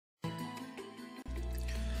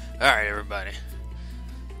Alright, everybody.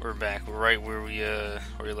 We're back. We're right where we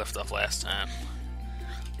left off last time.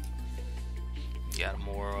 Got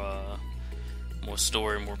more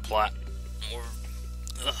story, more plot, more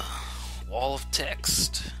wall of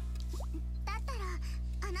text. だったら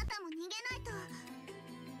あなたも逃げないと。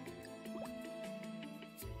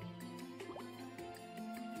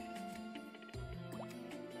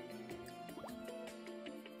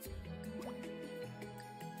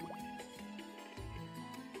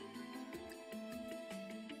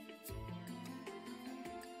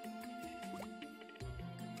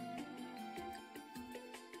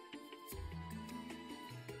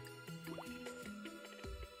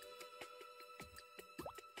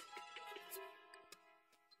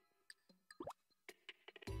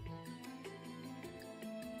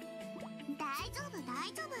大丈夫大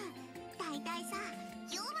丈夫。大体さ、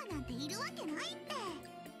妖魔なんているわけないって。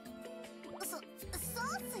そうっ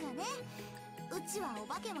すよね。うちはお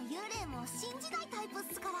化けも幽霊も信じないタイプっ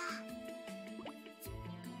すから。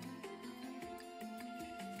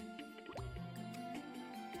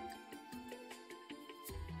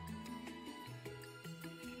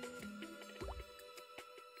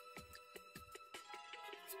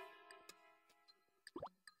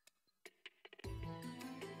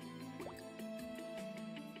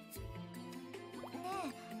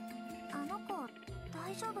あの子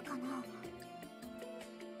大丈夫かな。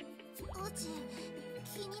うち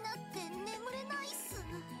気になって眠れないっす。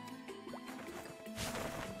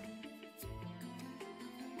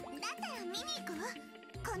だったら見に行く？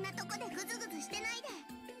こんなとこでグズグズしてないで。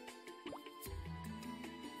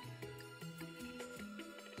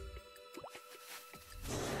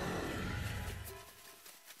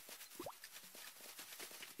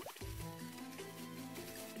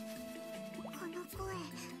この声、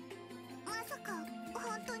まさか本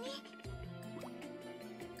当に？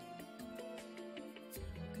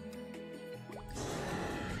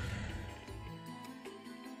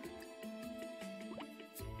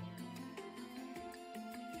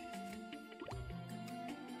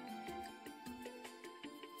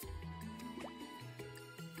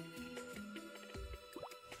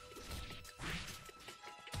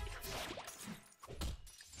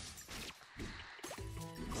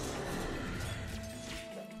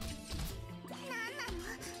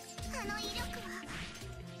あの威力は。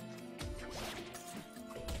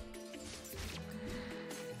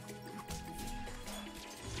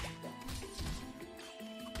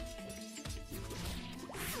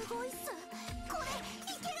すごいっす。これ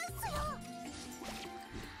いけるっすよ。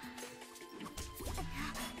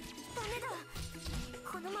ダメだ、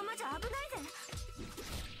このままじゃ危ないぜ。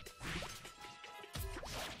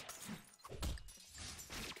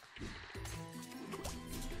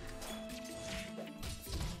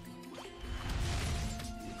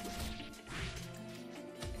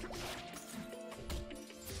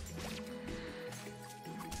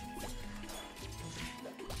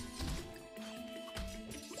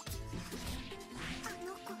あ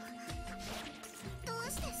の子、ど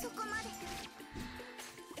うしてそこまで。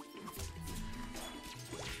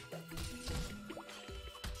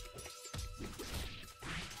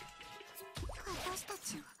私た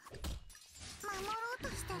ちを守ろうと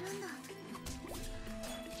してるんだ。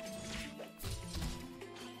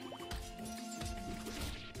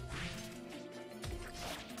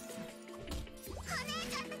お姉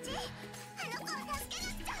ちゃんたち、あの子を助けな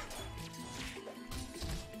くちゃ。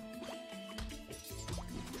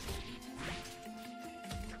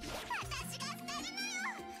私が捨てるのよ。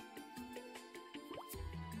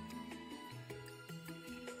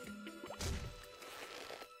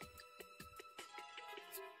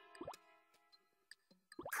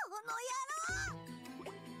この野郎。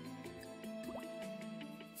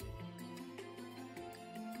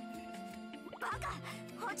バカ、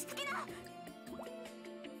落ち着きな。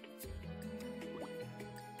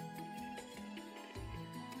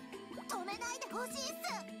止めないでほしいっす。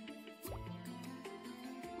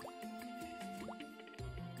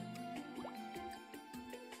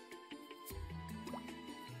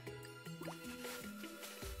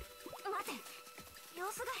待て、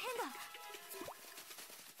様子が変だ。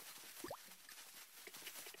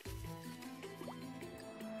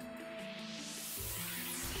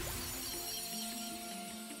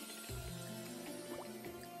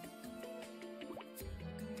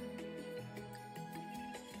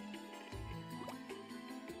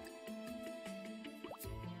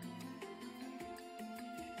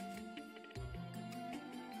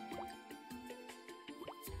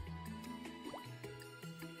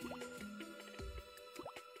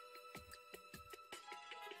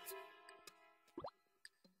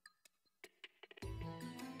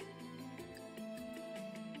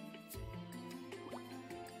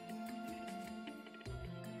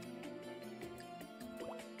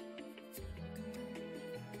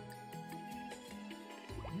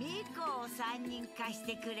を3人貸し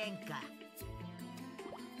てくれんか。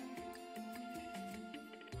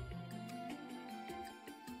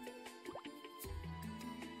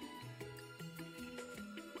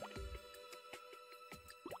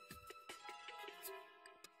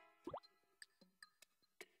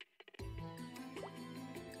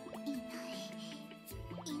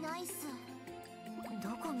いないっす。ど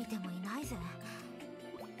こ見てもいないぜ。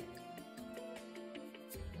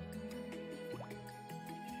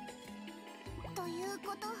という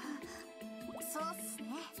ことはそうっすね。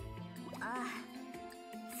ああ、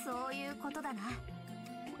そういうことだな。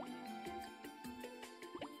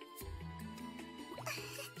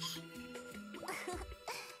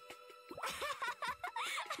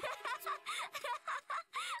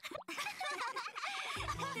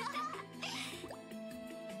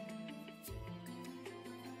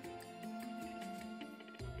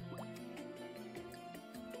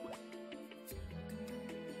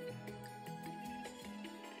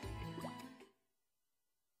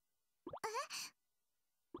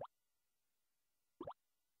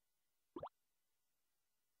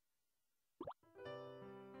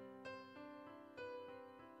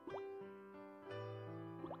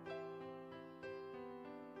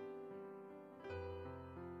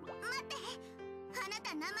待って、あな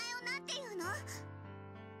た名前をなんて言うの？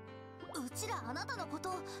うちらあなたのこと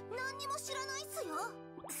何にも知らないっすよ。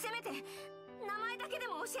せめて名前だけで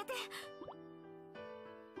も教えて。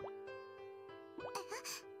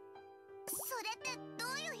それってど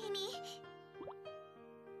ういう意味？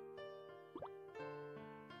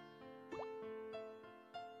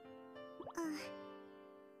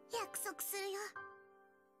約束するよ。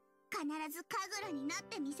必ず神楽になっ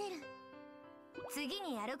てみせる。次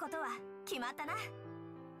にやることは決まったな。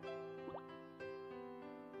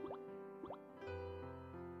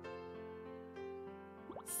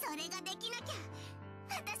それができなきゃ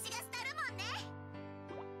私が廃るもんね。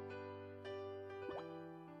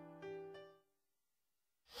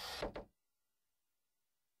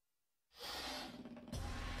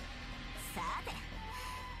さて、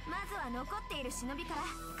まずは残っている忍びから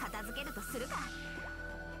片付けるとするか。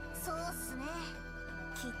そうっすね。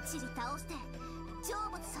きっちり倒して成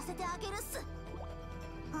仏させてあげるっす。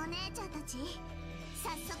お姉ちゃんたち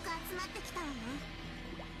早速集まってきたわよ。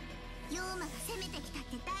妖魔が攻めてきた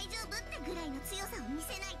って大丈夫ってぐらいの強さを見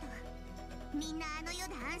せないとみんなあの世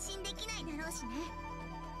で安心できないだろうしね。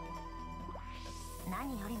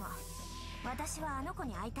何よりも私はあの子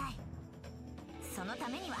に会いたい。そのた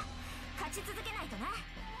めには勝ち続けないとな。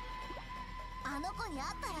あの子に会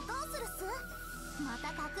ったらどうするっす？ま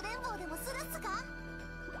たかくれんぼでもするっすか？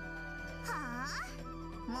はあ？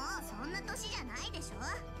もうそんな年じゃないでしょ。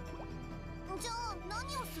じゃあ何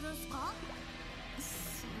をするんすか？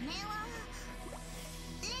それは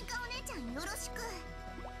レンカお姉ちゃんよろしく。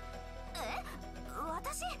え？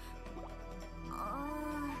私？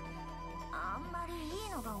あんまりいい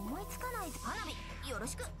のが思いつかない。花火よろ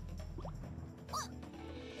しく。う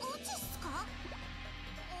ちっすか？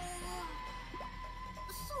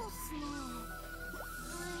そうっすね。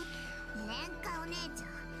レンカお姉ちゃ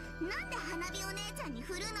ん、なんで花火お姉ちゃんに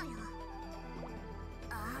振るのよ。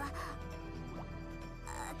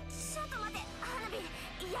ちょっと待って、花火、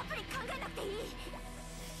やっぱり考えなくていい。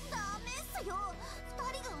ダメっすよ。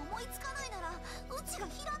二人が思いつかないならうちが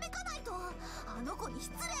ひらめかないと。あの子に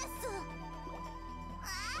失礼っす。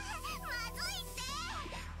まずいって。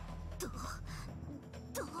どう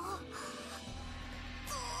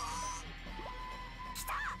来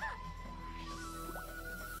た。ド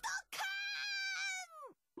ッカー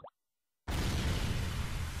ン。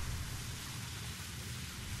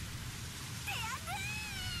てやってー。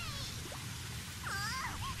早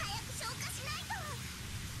く消化しないと。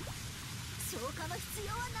消化の必要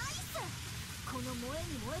はないっす。この燃え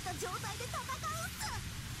に燃えた状態で戦うっす。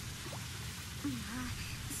まあ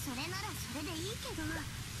それならそれでいいけど、二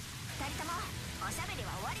人ともおしゃべりは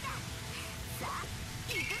終わりだ。さあ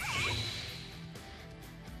行くぜ。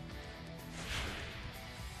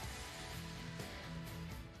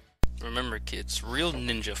Remember, kids, real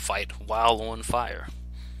ninja fight while on fire.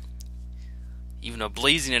 Even a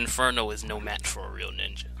blazing inferno is no match for a real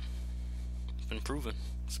ninja. It's been proven.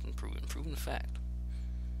 Proven fact.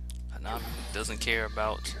 Hanami doesn't care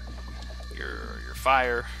about your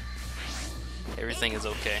fire. Everything is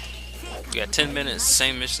okay. We got 10 minutes,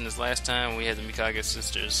 same mission as last time. We had the Mikage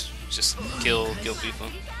sisters just kill people.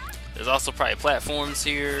 There's also probably platforms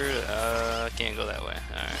here. Can't go that way.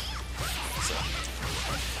 Alright. So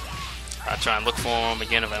I'll try and look for them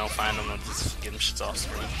again. If I don't find them, I'll just get them shits off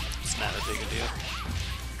screen. It's not a big a deal.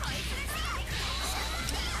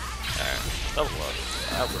 Alright, double up.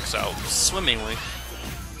 That works out swimmingly.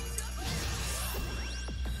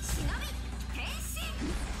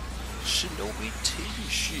 Shinobi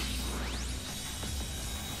Tenshi.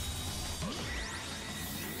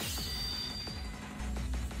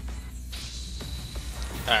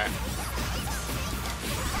 Alright.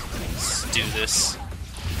 Let's do this.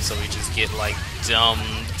 So we just get like dumb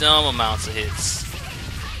amounts of hits.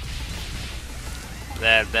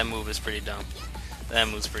 That move is pretty dumb. That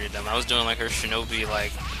move's pretty dumb. I was doing like her Shinobi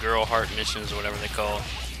like girl heart missions or whatever they call it,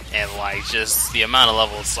 and like just the amount of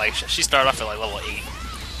levels, like she started off at like level 8.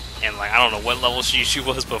 And like I don't know what level she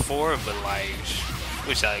was before, but like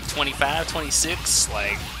which like 25, 26,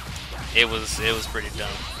 like it was pretty dumb.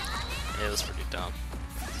 It was pretty dumb.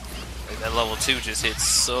 Like that level 2 just hits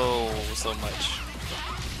so much.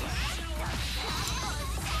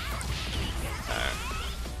 Alright.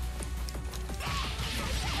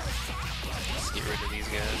 Let's get rid of these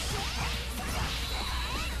guys.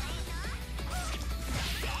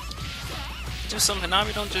 Do something,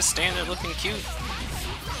 Hanabi, don't just stand there looking cute.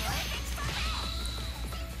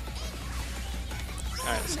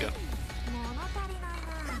 Alright, let's go.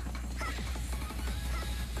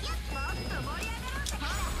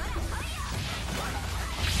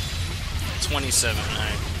 27,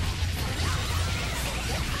 alright.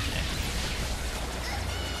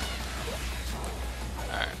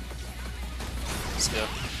 Alright. Let's go.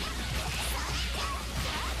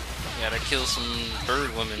 Gotta kill some bird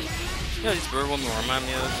women. You know these bird women remind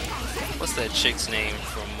me of? What's that chick's name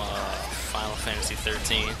from Final Fantasy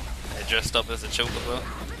 13? That dressed up as a chocobo?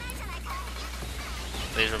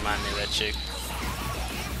 They remind me of that chick.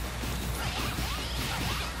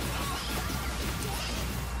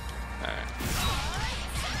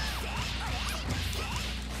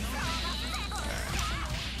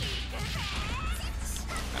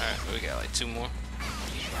 Alright, we got like 2 more.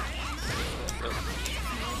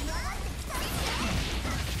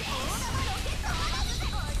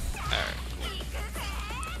 Alright.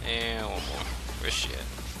 And 1 more. Where's she at?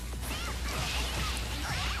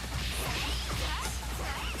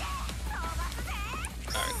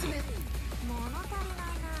 Alright, cool.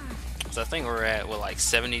 So I think we're at, what, like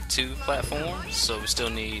 72 platforms? So we still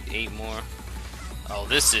need 8 more. Oh,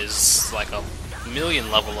 this is like a million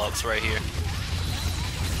level ups right here.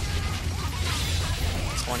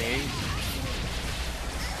 28.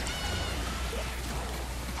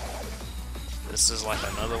 This is like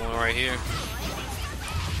another one right here.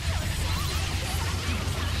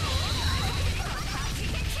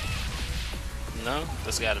 No,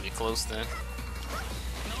 this got to be close then.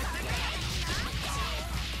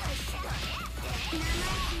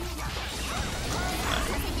 Alright,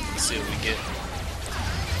 let's see what we get.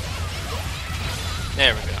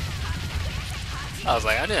 There we go. I was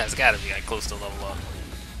like, I knew that's got to be like close to level up.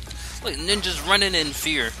 Look, Ninja's running in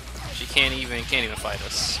fear. She can't even fight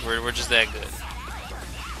us. We're just that good.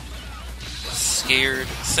 Scared,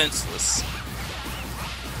 senseless.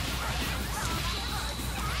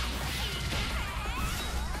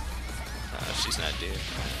 She's not dead.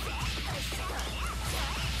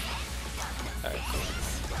 Alright, cool.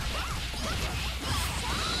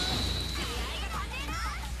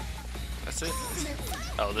 That's it?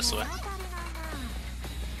 Oh, this way.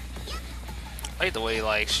 I like the way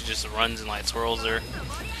like she just runs and like twirls her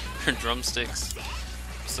drumsticks.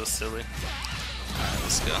 So silly. Alright,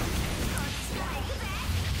 let's go.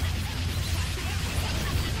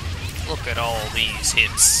 Look at all these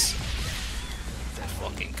hits. That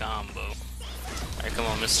fucking combo. Alright, come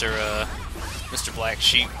on, Mr. Black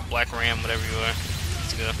Sheep, Black Ram, whatever you are.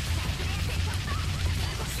 Let's go.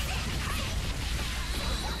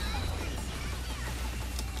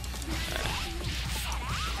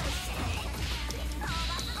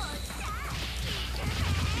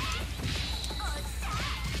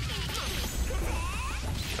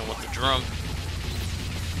 Come with the drum.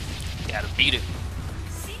 Gotta beat it.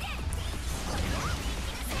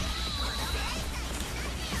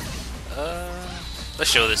 Let's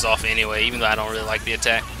show this off anyway, even though I don't really like the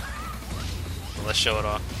attack. But let's show it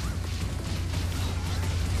off.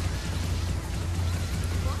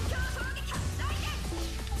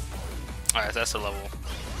 Alright, that's a level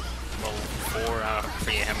 4. I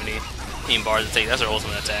forget how many bars it takes. That's her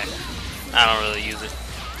ultimate attack. I don't really use it.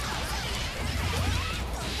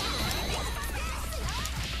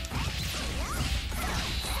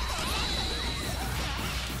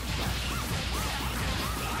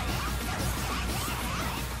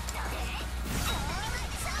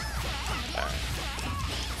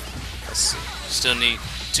 Let's see. Still need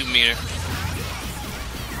 2 meter.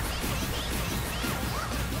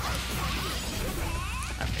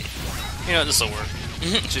 You know, this will work.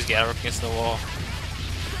 Just get her up against the wall.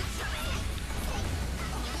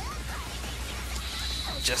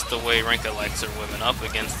 Just the way Renka likes her women, up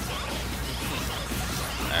against them.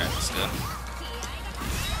 Alright, let's go.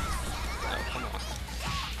 Oh, come on.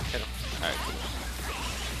 Hit him. Alright, cool.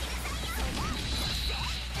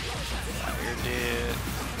 You're dead.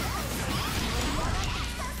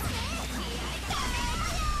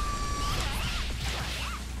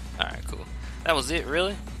 Alright, cool. That was it,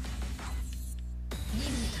 really?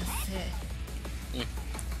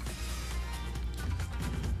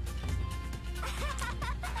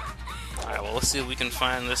 Alright, well, let's see if we can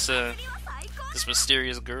find this this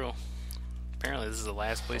mysterious girl. Apparently this is the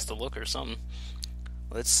last place to look or something.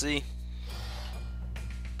 Let's see.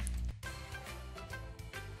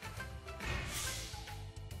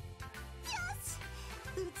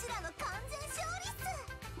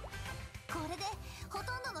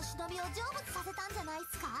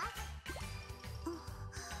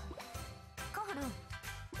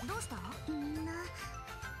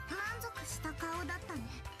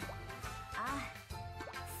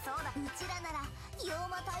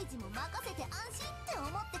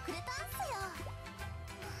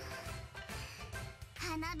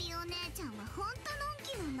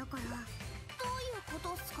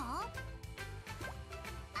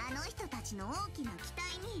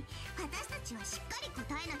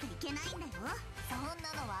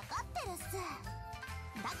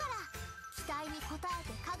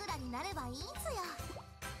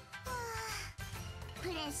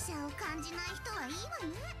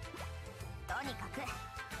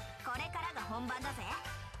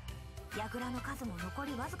櫓の数も残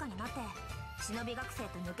りわずかになって忍び学生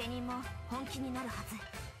と抜け人も本気になるはず。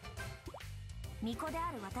巫女で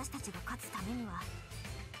ある私たちが勝つためには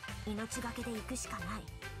命がけで行くしかない。も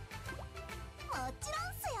ちろん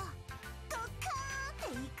っすよ。ドッカーンって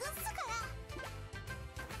行くっすから。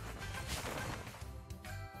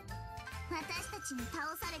私たちに倒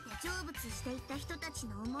されて成仏していった人たち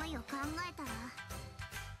の思いを考えたら、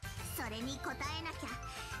それに応えなきゃ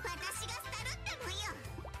私が廃るってもんよ。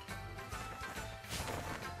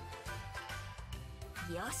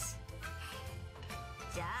よし、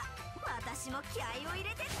じゃあ私も気合を入れ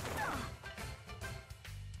てっと。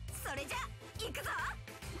それじゃ行くぞ。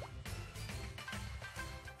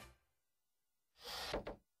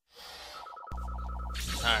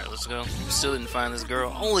Alright, let's go. Still didn't find this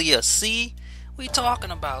girl. Only a C? What are you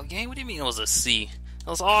talking about, gang? What do you mean it was a C? That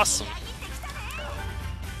was awesome.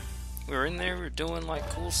 We were in there, we were doing like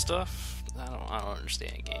cool stuff. I don't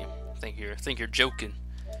understand, game. I think you're joking.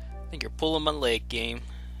 I think you're pulling my leg, game.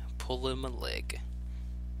 Pulling my leg.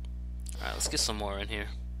 Alright, let's get some more in here.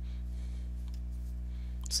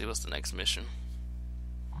 Let's see what's the next mission.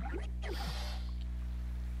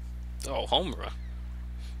 Oh, Homura.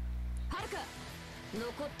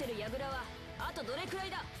 残ってる櫓はあとどれくらい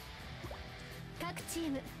だ。各チー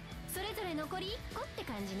ムそれぞれ残り1個って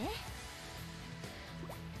感じね。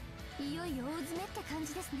いよいよ大詰めって感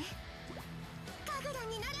じですね。神楽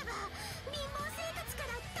になれば貧乏生活か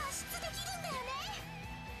ら脱出できるんだ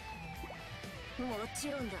よね。もち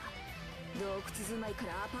ろんだ。洞窟住まいか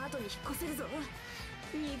らアパートに引っ越せるぞ。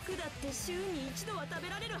肉だって週に一度は食べ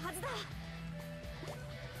られるはずだ。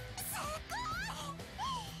すごい。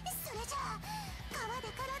それじゃあ川で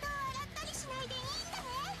体を洗ったりしないでいいんだ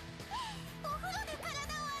ね。お風呂で体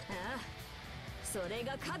をああ、それ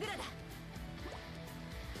が神楽だ。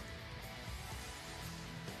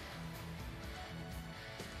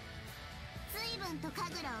随分と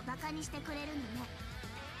神楽をバカにしてくれるのね。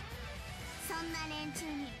そんな連中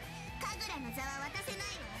に神楽の座は渡せな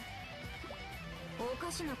いわ。お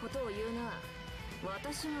かしなことを言うな。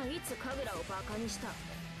私がいつ神楽をバカにした？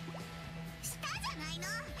したじゃないの。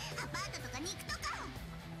アパートとか肉とか。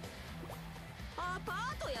ア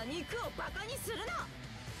パートや肉をバカにするな。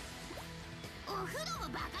お風呂を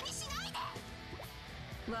バカにしないで。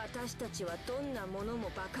私たちはどんなもの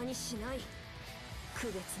もバカにしない。区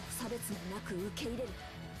別も差別もなく受け入れる。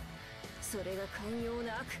それが寛容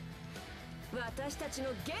な悪。私たちの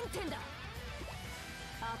原点だ。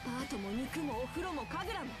アパートも肉もお風呂も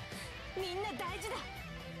神楽もみんな大事だ。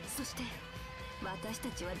そして私た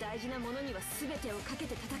ちは大事なものには全てをかけ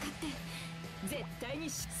て戦って絶対に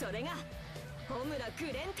それがホムラグ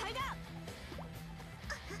連隊だ。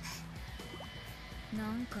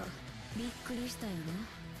なんかびっくりしたや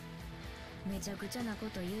ろ。めちゃくちゃなこ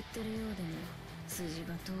と言ってるようでも筋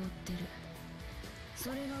が通ってる。そ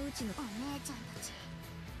れがうちのお姉ちゃんたち。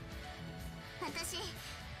私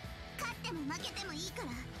勝っても負けてもいいから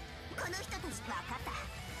この人たち。分かった。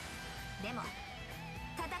でも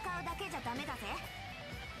戦うだけじゃダメだぜ。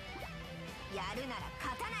やるなら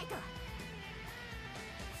勝たないと。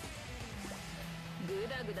ぐ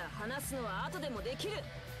だぐだ話すのは後でもできる。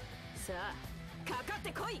さあかかっ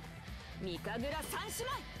てこい、三神楽三姉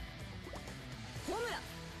妹。ホムラ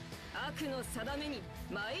悪の定めに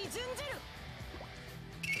舞い順じる。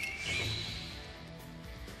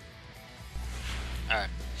 Alright,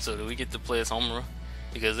 so do we get to play as Homura?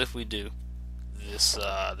 Because if we do, this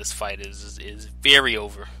fight is very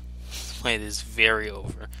over. This fight is very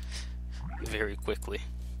over. Very quickly.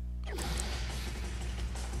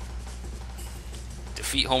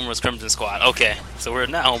 Defeat Homura's Crimson Squad. Okay, so we're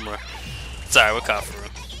not Homura. Sorry, we're Kafaru.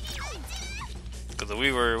 Because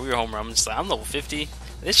we were Homura. I'm just like, I'm level 50.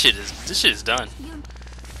 This shit is done.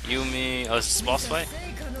 Yumi, oh, is this a boss fight?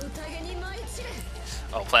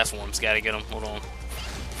 Oh, platforms, gotta get them. Hold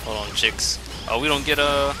on, chicks. Oh, we don't get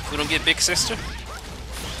Big Sister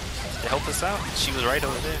to help us out. She was right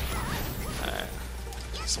over there. Alright,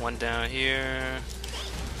 there's one down here.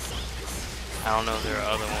 I don't know if there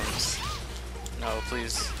are other ones. No,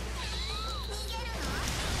 please.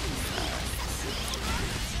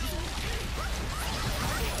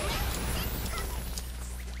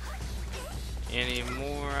 Any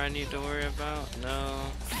more I need to worry about?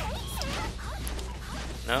 No.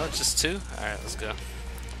 No, just 2? Alright, let's go.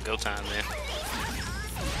 Go time, man.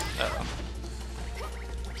 Uh-oh.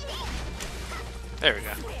 There we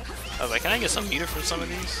go. I was like, can I get some meter for some of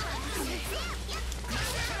these?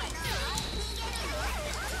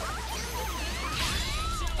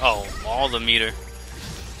 Oh, all the meter.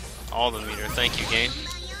 All the meter. Thank you, game.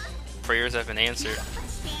 Prayers have been answered.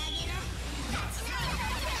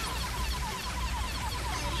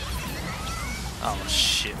 Oh,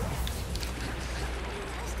 shit.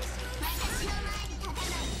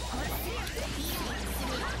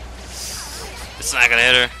 It's not gonna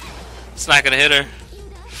hit her. It's not gonna hit her.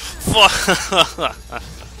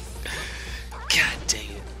 God dang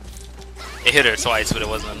it. It hit her twice, but it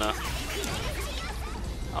wasn't enough.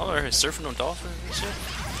 Oh, are surfing on dolphins and shit?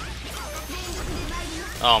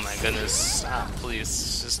 Oh my goodness. Stop,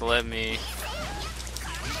 please. Just let me.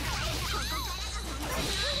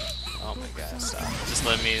 Oh my god, stop. Just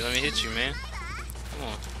let me hit you, man. Come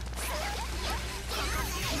on.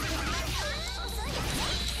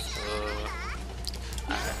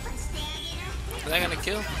 Alright. Is that gonna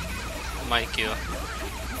kill? It might kill.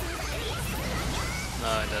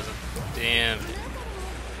 No, it doesn't. Damn it.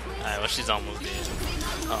 Alright, well, she's almost dead.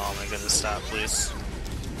 Oh my goodness, stop, please.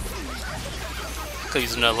 Could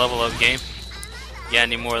use another level up game. Yeah, I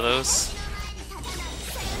need more of those.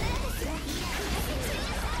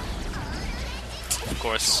 Of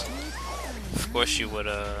course you would,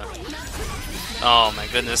 Oh my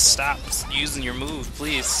goodness, stop using your move,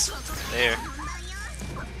 please. There.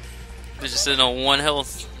 They're just sitting on 1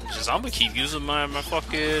 health. I'm gonna keep using my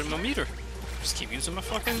fucking meter. Just keep using my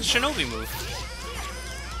fucking shinobi move.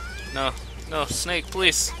 No, Snake,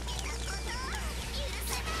 please.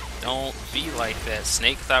 Don't be like that.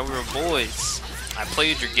 Snake thought we were boys. I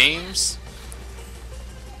played your games.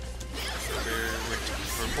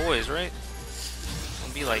 We're boys, right?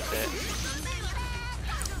 Don't be like that.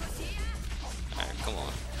 Alright, come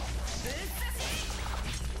on.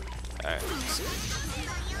 Alright.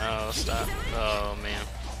 Oh, stop. Oh, man.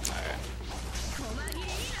 Alright.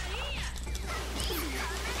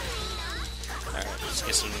 Alright, let's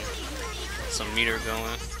get some meter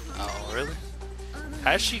going. Oh, really?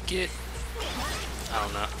 How did she get... I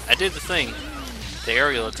don't know. I did the thing. The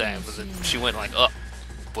aerial attack, but she went like up,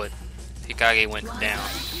 but Hikage went down.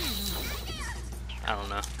 I don't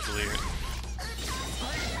know. It's weird.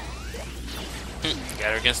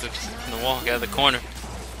 Got her against the wall. Got the corner.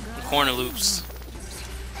 The corner loops.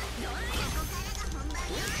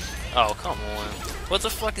 Oh, come on. What the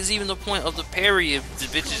fuck is even the point of the parry if the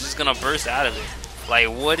bitch is just gonna burst out of it? Like,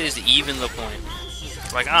 what is even the point?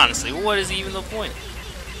 Like, honestly, what is even the point?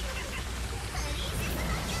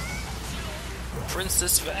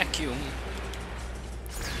 Princess Vacuum.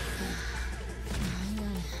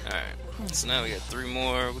 Alright, so now we got 3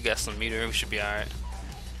 more. We got some meter. We should be alright.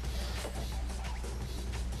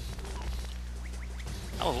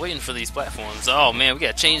 I was waiting for these platforms. Oh man, we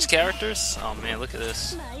got changed characters? Oh man, look at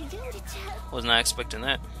this. Was not expecting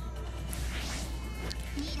that.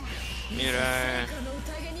 Mirai.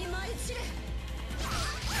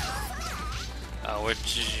 Oh, we're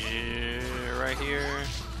right here.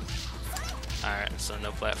 Alright, so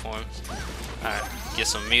no platforms. Alright, get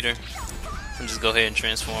some meter. And just go ahead and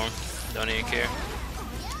transform. Don't even care.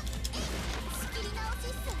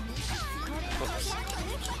 Oops.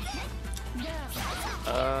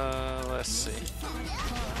 Let's see.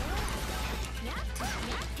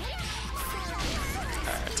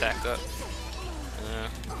 Alright, attack up.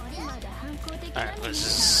 Alright, let's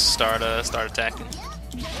just start attacking.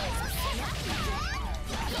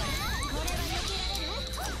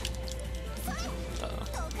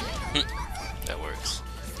 That works.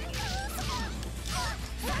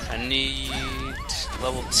 need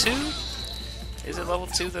level 2? Is it level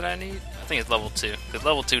 2 that I need? I think it's level 2. Because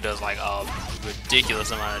level 2 does like a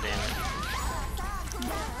ridiculous amount of damage.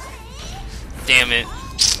 Damn it.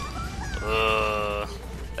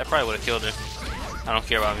 That probably would have killed her. I don't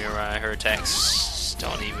care about Mirai. Her attacks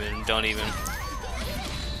don't even.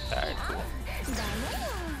 Alright, cool.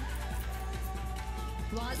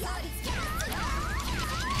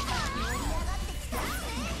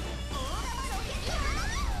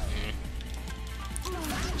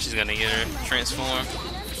 She's gonna get her transform.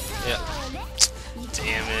 Yep.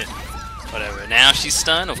 Damn it. Whatever. Now she's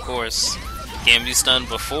stunned, of course. Can't be stunned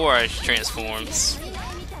before she transforms.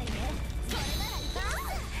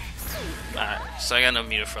 Alright, so I got enough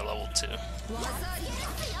meter for level 2.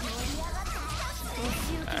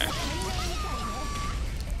 Alright.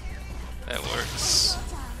 That works.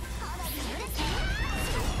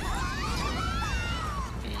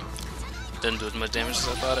 Doesn't do as much damage as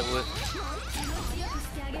I thought it would.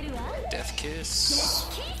 Death Kiss.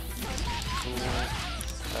 Cool.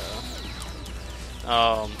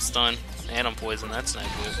 Oh, I'm stunned. And I'm poisoned. That's not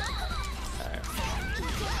good. Alright.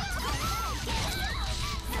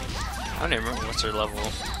 I don't even remember what's her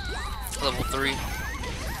level. Level 3.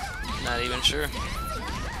 Not even sure.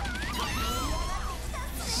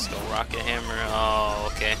 Let's go Rocket Hammer.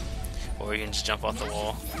 Oh, okay. Or you can just jump off the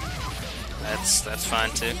wall. That's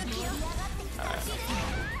fine too. Alright.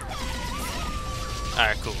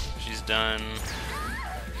 Alright, cool. She's done.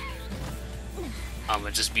 I'm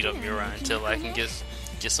gonna just beat up Mirai until I can get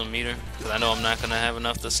some meter, because I know I'm not gonna have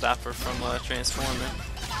enough to stop her from transforming.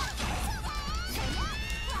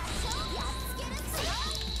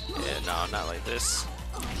 Yeah, no, not like this.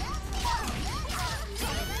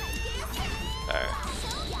 Alright.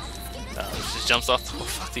 She just jumps off the wall.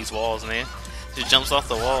 Fuck these walls, man. She just jumps off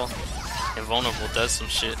the wall. Invulnerable does some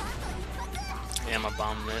shit. And my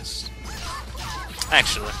bomb missed.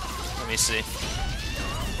 Actually, let me see.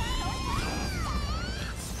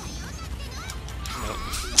 Nope.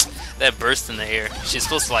 That burst in the air. She's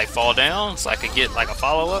supposed to like fall down so I could get like a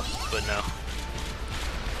follow-up, but no.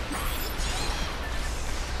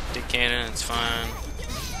 Dick cannon, it's fine.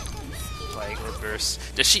 Like, reverse.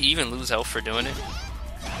 Does she even lose health for doing it?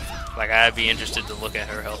 Like, I'd be interested to look at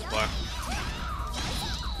her health bar.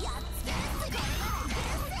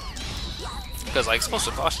 Because like, it's supposed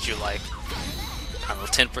to cost you like, I don't know,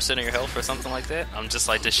 10% of your health or something like that. I'm just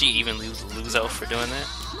like, does she even lose health for doing that?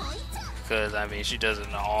 Because I mean, she does it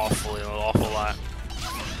an awful lot.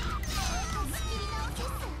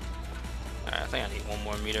 Alright, I think I need one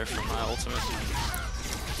more meter for my ultimate.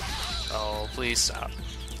 Oh, please stop.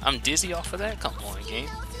 I'm dizzy off of that? Come on, game.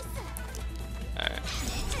 Alright.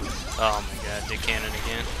 Oh my god, Dick Cannon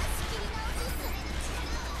again.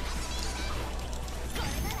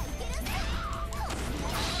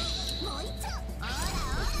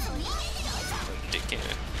 Dick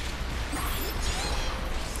Cannon.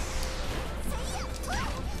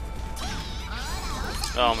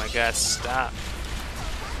 Oh my god, stop.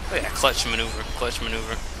 Look at that clutch maneuver,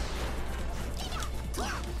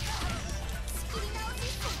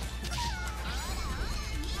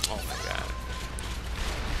 Oh my god.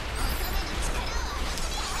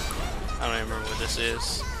 I don't even remember what this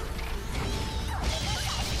is.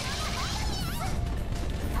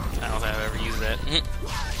 I don't think I've ever used that.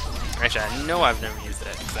 Actually, I know I've never used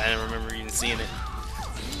that because I didn't remember even seeing it.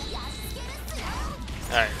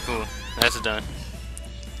 Alright, cool. That's done.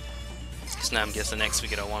 So now I'm guessing next we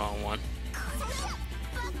get a one-on-one.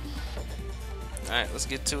 Alright, let's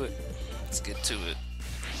get to it.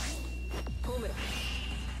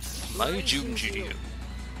 My Juju.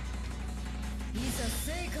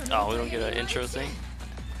 Oh, we don't get an intro thing?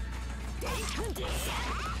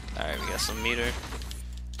 Alright, we got some meter.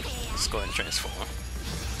 Let's go ahead and transform.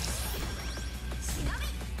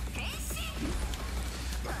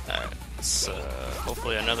 Alright, so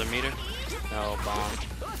hopefully another meter. No, bomb.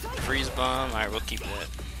 Freeze bomb. Alright, we'll keep that.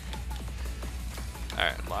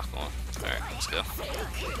 Alright, lock on. Alright, let's go.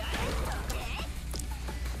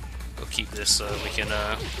 We'll keep this so we can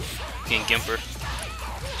gimp her.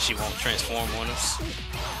 She won't transform on us.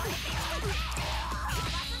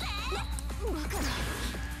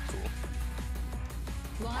 Cool.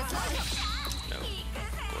 No,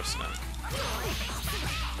 of course not.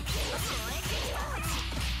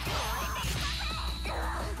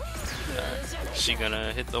 She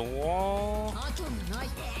gonna hit the wall?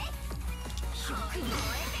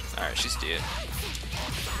 Alright, she's dead.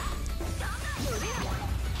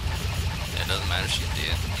 It doesn't matter, she's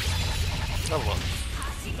dead. Oh well.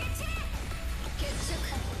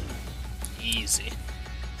 Easy.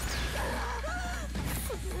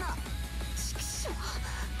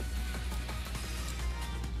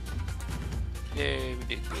 Yay, we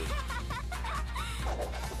did good.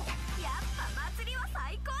 やっぱ祭りは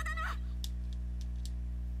最高だな。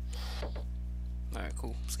 Alright,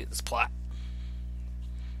 cool. Let's get this plot.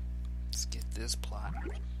 Let's get this plot.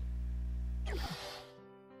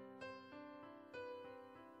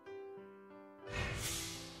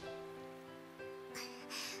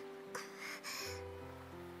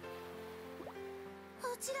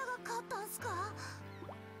 うちらが勝ったんすか？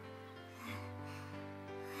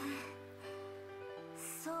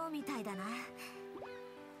そうみたいだな。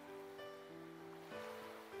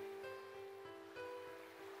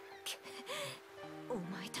お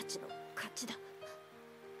前たちの勝ちだ。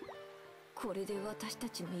これで私た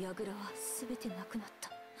ちの櫓は全てなくなっ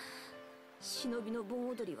た。忍びの盆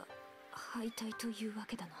踊りは敗退というわ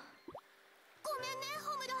けだな。ごめんね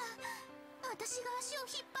ホムラ、私が足を引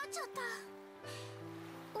っ張っちゃった。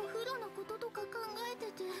お風呂のこととか考え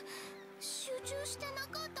てて集中してな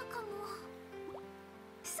かったかも。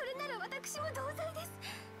それなら私も同罪です。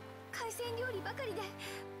海鮮料理ばかりで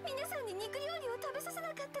皆さんに肉料理を食べさせな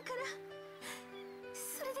かったから、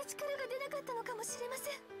それで力が出なかったのかもしれませ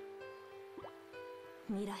ん。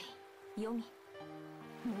未来、ヨミ、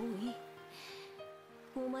もういい。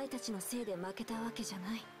お前たちのせいで負けたわけじゃ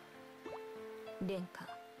ない。廉価、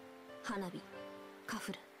花火、カ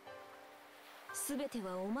フル、全て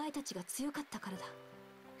はお前たちが強かったからだ。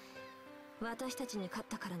私たちに勝っ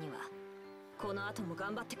たからにはこの後も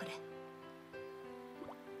頑張ってくれ。な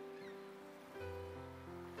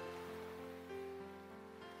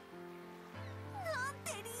ん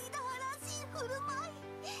てリーダーらしい振る舞い。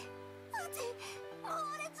うち猛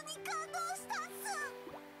烈に感動したっす。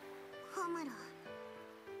ホムラ、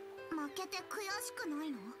負けて悔しくな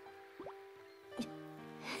いの？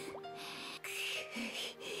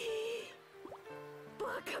バ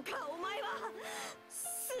カかお前は。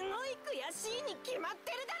すごい悔しいに決まっ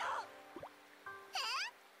てるだろ。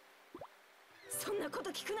そんなこと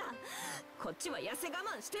聞くな。こっちは痩せ我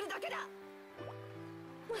慢してるだけだ。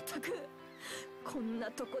まったくこんな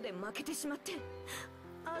とこで負けてしまって、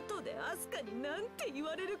後でアスカになんて言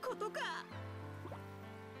われることか。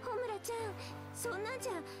ホムラちゃん、そんなんじ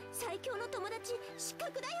ゃ最強の友達失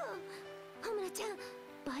格だよ。ホムラちゃん、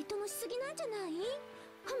バイトのしすぎなんじゃない？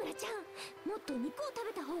ホムラちゃん、もっと肉を食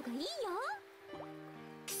べた方がいいよ。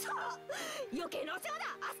くそ、余計なお世話だ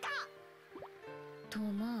アスカ。と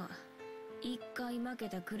まあ一回負け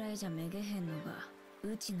たくらいじゃめげへんのが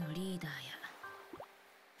うちのリーダーや。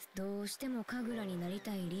どうしても神楽になり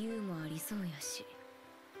たい理由もありそうやし。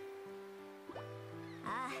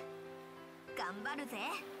ああ、頑張るぜ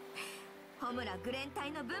ホムラグレン隊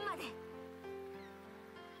の分まで。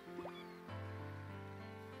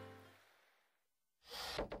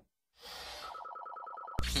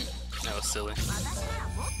That was silly. 私なら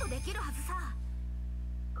もっとできるはずさ。ま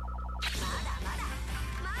だまだ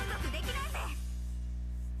満足できないぜ。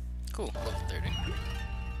 Cool, level 30.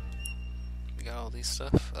 We got all these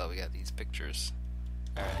stuff. Oh, we got these pictures.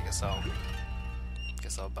 Alright, I guess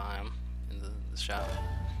I'll buy them in the shop.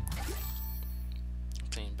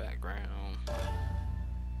 Obtain background.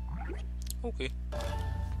 Okay.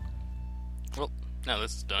 Well, now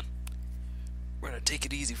this is done. We're gonna take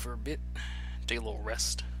it easy for a bit, take a little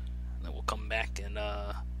rest, and then we'll come back and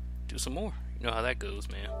do some more. You know how that goes,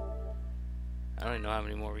 man. I don't even know how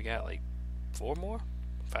many more we got. Like 4 more,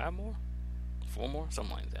 5 more, 4 more,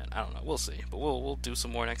 something like that. I don't know. We'll see, but we'll do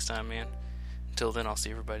some more next time, man. Until then, I'll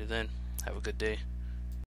see everybody then. Have a good day.